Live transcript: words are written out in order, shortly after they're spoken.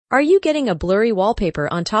Are you getting a blurry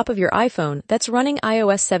wallpaper on top of your iPhone that's running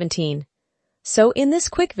iOS 17? So in this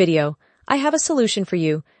quick video, I have a solution for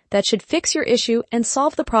you that should fix your issue and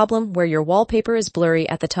solve the problem where your wallpaper is blurry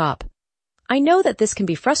at the top. I know that this can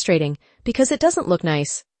be frustrating because it doesn't look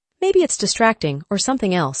nice. Maybe it's distracting or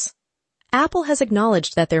something else. Apple has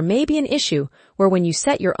acknowledged that there may be an issue where when you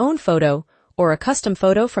set your own photo or a custom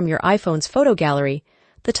photo from your iPhone's photo gallery,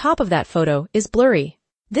 the top of that photo is blurry.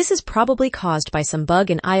 This is probably caused by some bug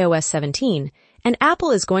in iOS 17, and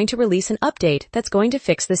Apple is going to release an update that's going to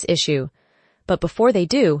fix this issue. But before they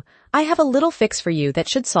do, I have a little fix for you that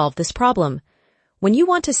should solve this problem. When you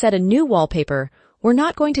want to set a new wallpaper, we're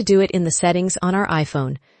not going to do it in the settings on our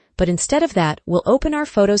iPhone, but instead of that, we'll open our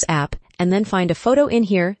Photos app and then find a photo in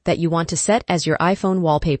here that you want to set as your iPhone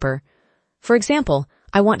wallpaper. For example,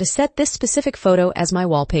 I want to set this specific photo as my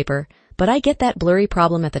wallpaper, but I get that blurry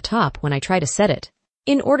problem at the top when I try to set it.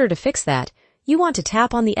 In order to fix that, you want to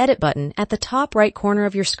tap on the Edit button at the top right corner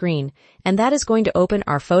of your screen, and that is going to open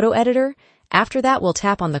our photo editor. After that, we'll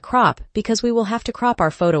tap on the crop because we will have to crop our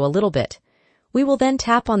photo a little bit. We will then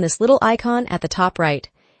tap on this little icon at the top right,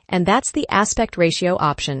 and that's the aspect ratio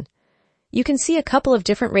option. You can see a couple of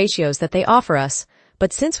different ratios that they offer us,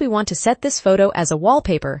 but since we want to set this photo as a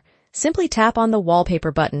wallpaper, simply tap on the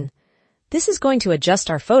Wallpaper button. This is going to adjust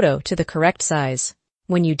our photo to the correct size.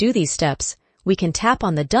 When you do these steps, we can tap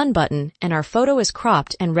on the Done button and our photo is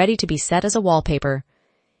cropped and ready to be set as a wallpaper.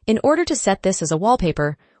 In order to set this as a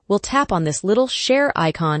wallpaper, we'll tap on this little Share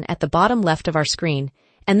icon at the bottom left of our screen,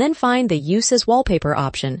 and then find the Use as Wallpaper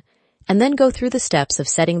option, and then go through the steps of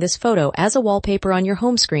setting this photo as a wallpaper on your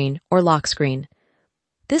home screen or lock screen.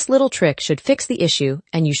 This little trick should fix the issue,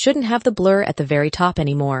 and you shouldn't have the blur at the very top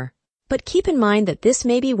anymore. But keep in mind that this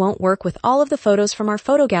maybe won't work with all of the photos from our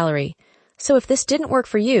photo gallery. So if this didn't work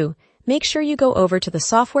for you, make sure you go over to the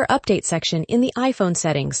Software Update section in the iPhone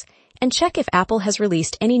settings and check if Apple has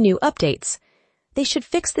released any new updates. They should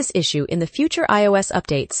fix this issue in the future iOS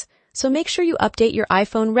updates, so make sure you update your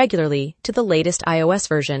iPhone regularly to the latest iOS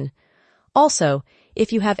version. Also,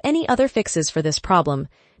 if you have any other fixes for this problem,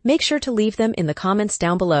 make sure to leave them in the comments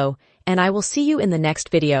down below, and I will see you in the next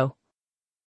video.